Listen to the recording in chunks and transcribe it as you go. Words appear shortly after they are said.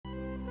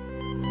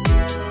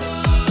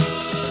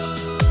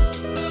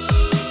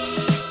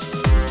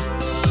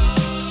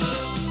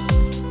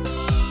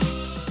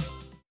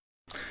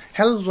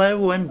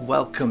Hello and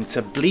welcome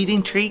to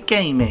Bleeding Tree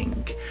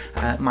Gaming.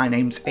 My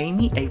name's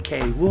Amy,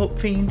 aka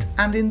Warpfiend,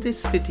 and in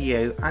this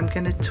video I'm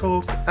going to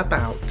talk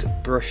about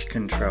brush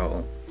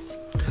control.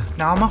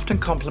 Now, I'm often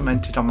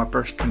complimented on my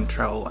brush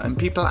control and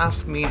people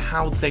ask me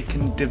how they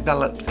can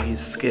develop these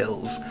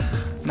skills.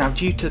 Now,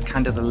 due to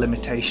kind of the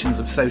limitations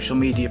of social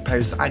media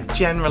posts, I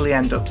generally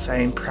end up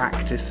saying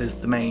practice is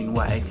the main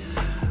way.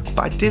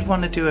 But I did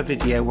want to do a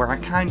video where I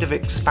kind of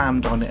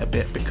expand on it a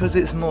bit because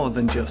it's more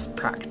than just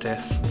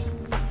practice.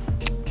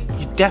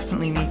 You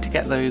definitely need to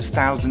get those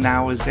 1,000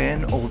 hours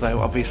in, although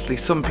obviously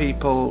some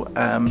people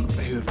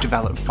who have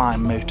developed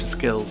fine motor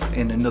skills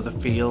in another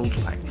field,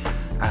 like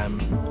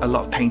a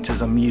lot of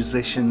painters and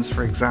musicians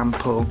for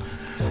example,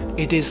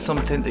 it is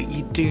something that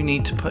you do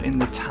need to put in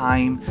the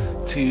time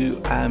to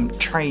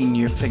train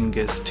your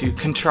fingers to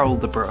control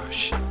the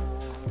brush.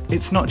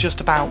 It's not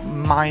just about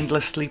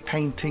mindlessly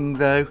painting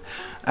though.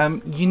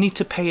 You need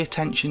to pay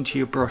attention to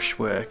your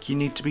brushwork. You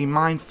need to be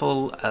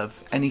mindful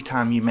of any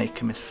time you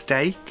make a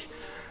mistake.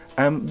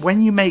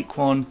 When you make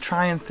one,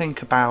 try and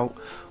think about,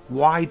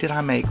 why did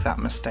I make that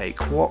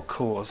mistake? What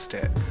caused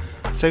it?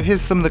 So here's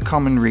some of the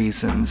common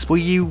reasons. Were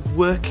you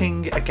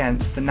working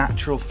against the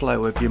natural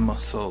flow of your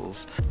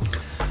muscles?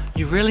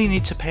 You really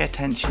need to pay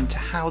attention to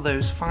how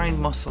those fine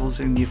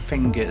muscles in your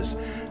fingers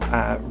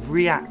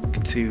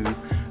react to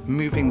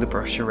moving the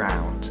brush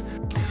around.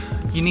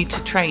 You need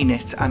to train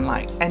it, and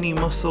like any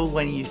muscle,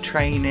 when you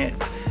train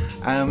it,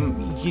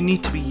 you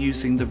need to be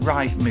using the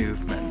right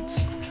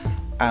movements.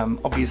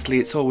 Obviously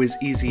it's always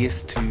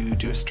easiest to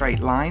do a straight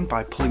line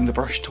by pulling the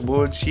brush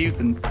towards you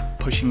than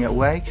pushing it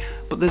away,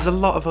 but there's a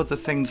lot of other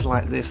things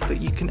like this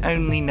that you can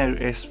only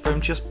notice from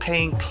just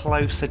paying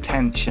close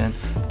attention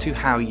to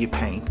how you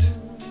paint.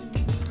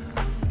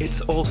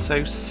 It's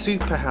also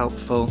super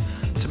helpful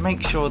to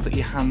make sure that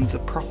your hands are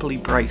properly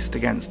braced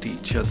against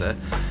each other.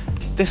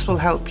 This will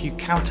help you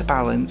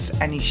counterbalance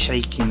any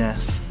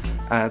shakiness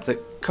that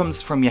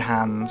comes from your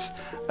hands,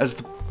 as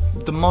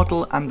the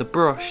model and the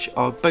brush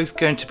are both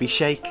going to be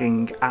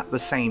shaking at the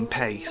same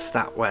pace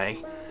that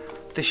way.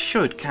 This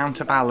should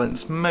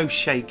counterbalance most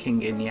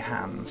shaking in your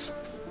hands.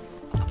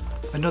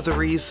 Another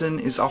reason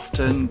is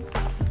often,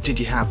 did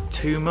you have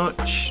too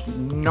much,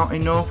 not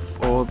enough,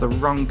 or the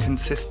wrong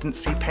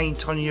consistency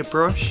paint on your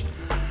brush?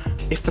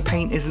 If the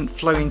paint isn't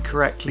flowing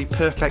correctly,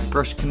 perfect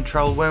brush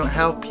control won't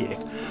help you.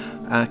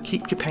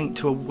 Keep your paint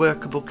to a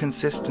workable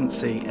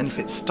consistency, and if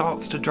it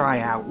starts to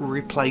dry out,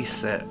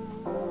 replace it.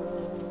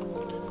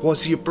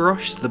 Was your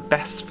brush the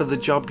best for the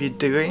job you're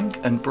doing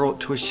and brought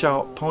to a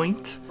sharp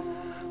point?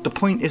 The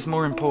point is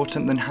more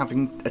important than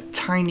having a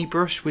tiny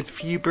brush with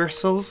few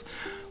bristles.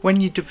 When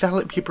you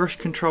develop your brush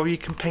control, you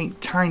can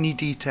paint tiny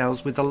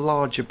details with a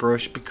larger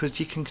brush because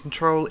you can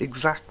control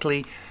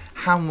exactly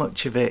how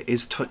much of it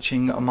is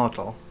touching a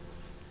model.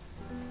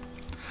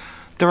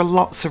 There are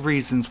lots of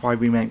reasons why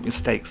we make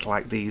mistakes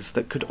like these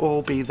that could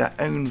all be their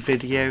own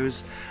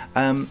videos.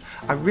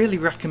 I really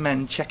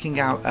recommend checking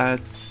out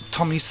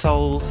Tommy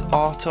Soul's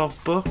Art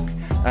of book.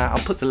 I'll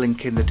put the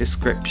link in the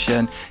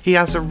description. He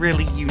has a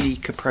really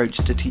unique approach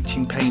to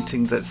teaching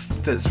painting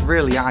that's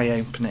really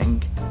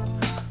eye-opening.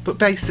 But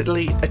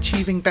basically,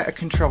 achieving better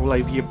control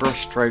over your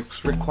brush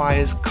strokes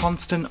requires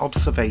constant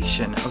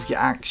observation of your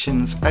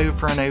actions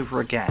over and over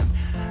again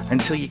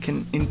until you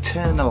can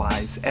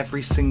internalize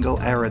every single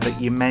error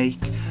that you make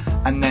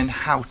and then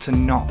how to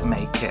not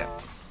make it.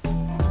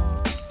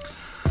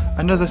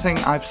 Another thing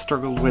I've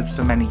struggled with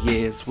for many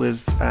years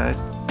was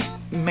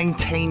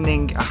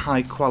maintaining a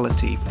high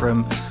quality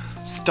from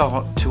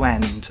start to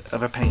end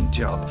of a paint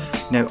job.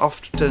 You know,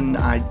 often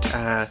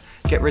I'd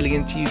get really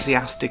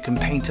enthusiastic and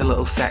paint a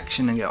little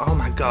section and go, oh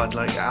my god,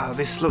 like,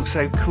 this looks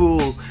so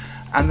cool,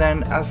 and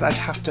then as I'd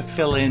have to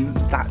fill in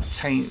that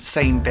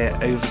same bit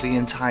over the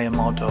entire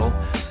model,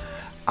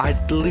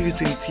 I'd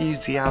lose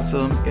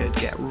enthusiasm, it'd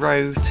get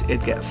rote,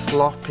 it'd get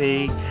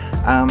sloppy.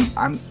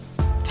 I'm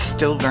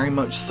still very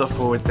much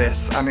suffer with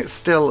this, and it's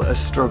still a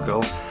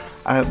struggle.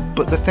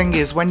 But the thing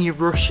is, when you're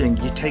rushing,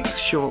 you take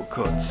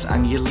shortcuts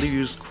and you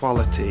lose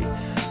quality.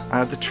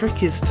 The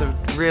trick is to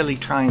really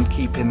try and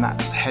keep in that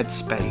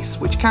headspace,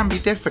 which can be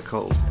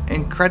difficult,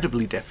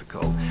 incredibly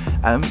difficult.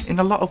 In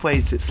a lot of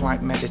ways it's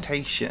like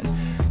meditation.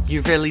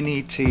 You really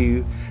need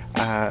to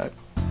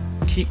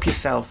keep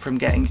yourself from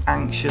getting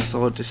anxious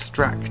or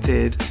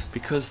distracted,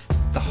 because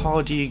the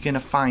harder you're going to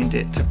find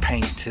it to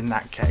paint in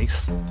that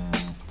case.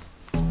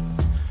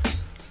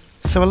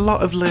 So a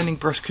lot of learning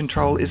brush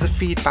control is a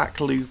feedback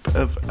loop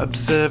of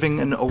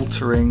observing and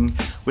altering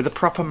with a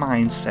proper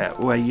mindset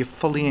where you're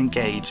fully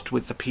engaged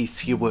with the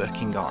piece you're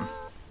working on.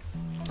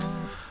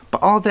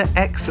 But are there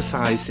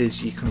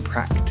exercises you can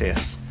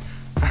practice?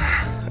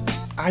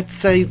 I'd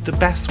say the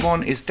best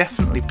one is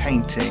definitely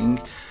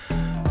painting,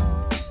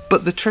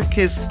 but the trick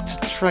is to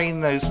train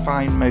those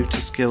fine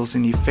motor skills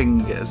in your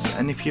fingers,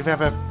 and if you've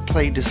ever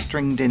played a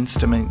stringed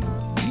instrument,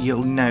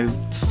 you'll know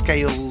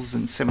scales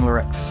and similar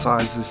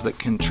exercises that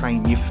can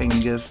train your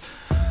fingers.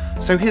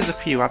 So here's a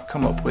few I've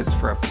come up with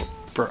for a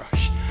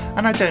brush,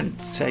 and I don't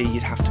say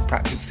you'd have to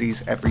practice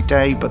these every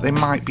day, but they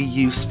might be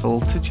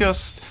useful to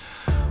just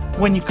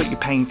When you've got your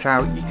paint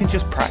out, you can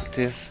just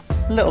practice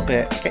a little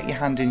bit, get your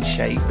hand in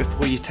shape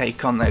before you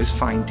take on those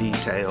fine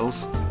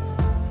details.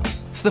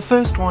 So the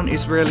first one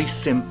is really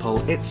simple.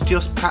 It's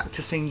just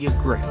practicing your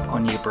grip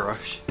on your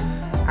brush.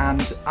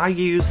 And I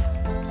use,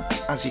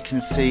 as you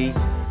can see,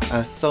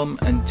 a thumb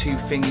and 2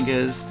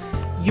 fingers.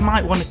 You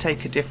might want to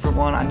take a different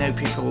one. I know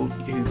people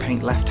who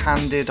paint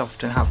left-handed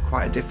often have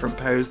quite a different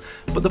pose,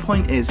 but the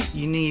point is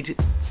you need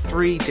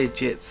 3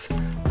 digits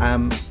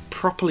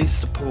properly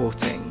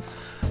supporting.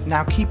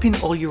 Now, keeping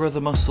all your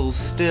other muscles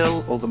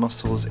still, all the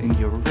muscles in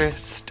your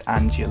wrist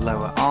and your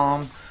lower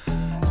arm,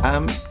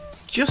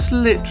 just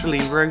literally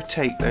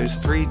rotate those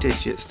 3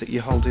 digits that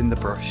you're holding the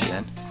brush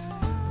in.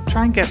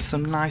 Try and get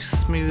some nice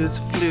smooth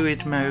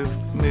fluid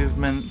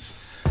movements.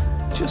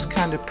 Just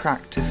kind of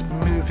practice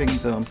moving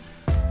them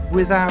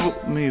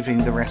without moving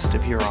the rest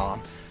of your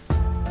arm.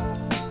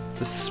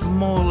 The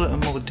smaller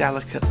and more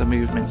delicate the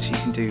movements you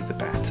can do, the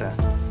better.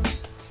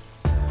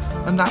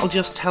 And that'll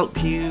just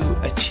help you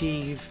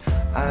achieve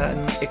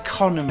an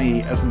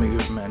economy of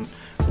movement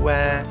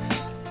where,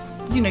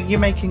 you know, you're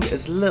making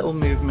as little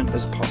movement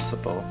as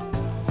possible.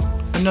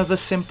 Another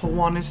simple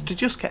one is to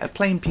just get a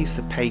plain piece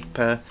of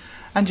paper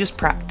and just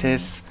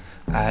practice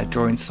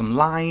drawing some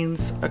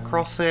lines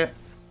across it.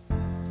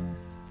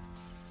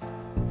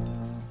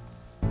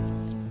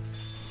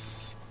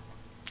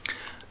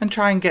 And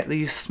try and get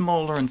these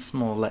smaller and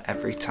smaller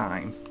every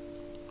time.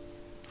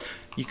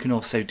 You can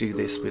also do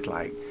this with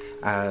like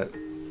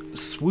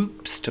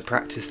swoops to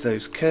practice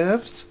those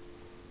curves.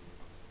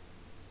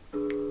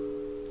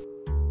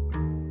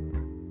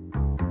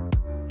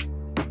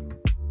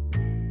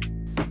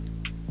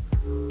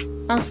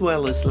 As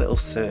well as little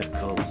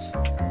circles.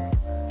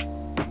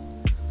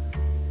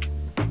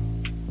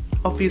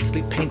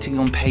 Obviously painting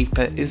on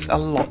paper is a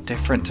lot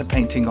different to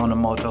painting on a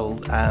model.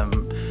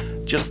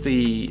 Just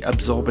the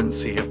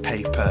absorbency of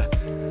paper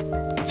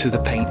to the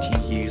paint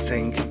you're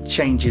using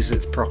changes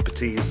its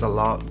properties a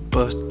lot,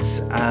 but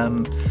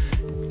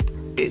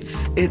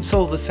it's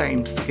all the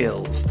same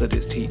skills that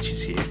it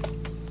teaches you.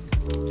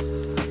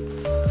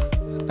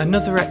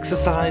 Another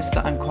exercise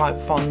that I'm quite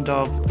fond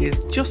of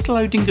is just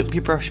loading up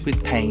your brush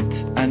with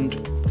paint and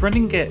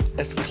running it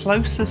as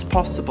close as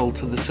possible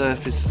to the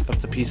surface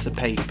of the piece of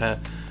paper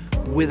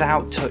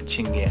without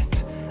touching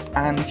it.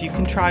 And you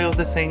can try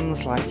other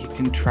things, like you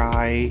can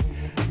try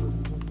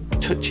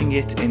touching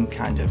it in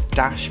kind of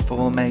dash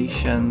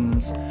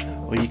formations,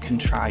 or you can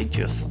try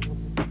just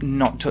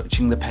not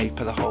touching the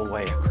paper the whole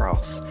way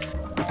across.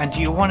 And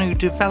you want to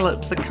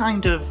develop the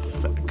kind of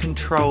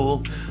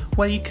control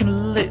where you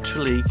can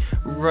literally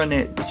run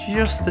it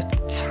just the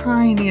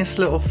tiniest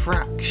little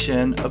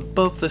fraction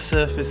above the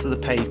surface of the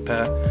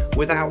paper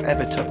without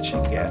ever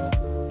touching it.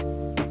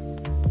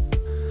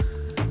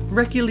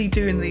 Regularly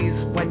doing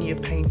these when you're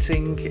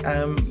painting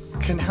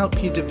can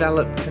help you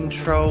develop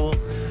control.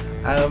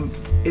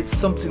 It's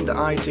something that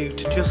I do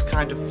to just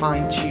kind of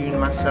fine-tune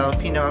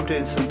myself. You know, I'm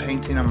doing some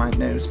painting, I might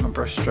notice my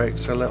brush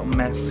strokes are a little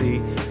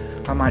messy.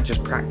 I might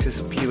just practice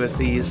a few of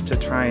these to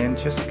try and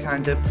just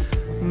kind of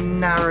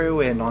narrow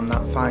in on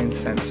that fine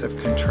sense of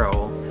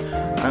control.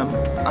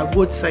 I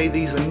would say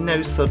these are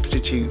no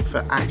substitute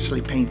for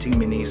actually painting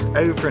minis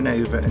over and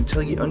over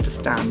until you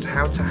understand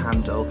how to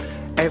handle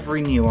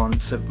every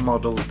nuance of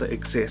models that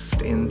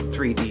exist in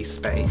 3D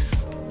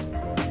space.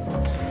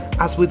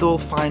 As with all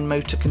fine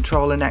motor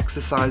control and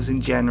exercise in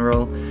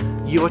general,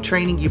 you are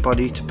training your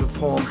body to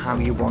perform how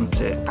you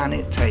want it, and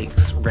it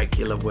takes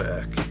regular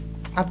work.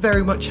 I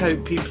very much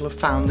hope people have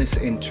found this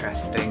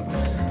interesting.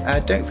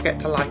 Don't forget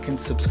to like and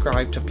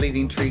subscribe to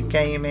Bleeding Tree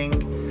Gaming,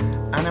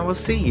 and I will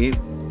see you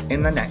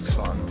in the next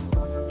one.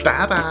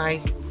 Bye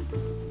bye!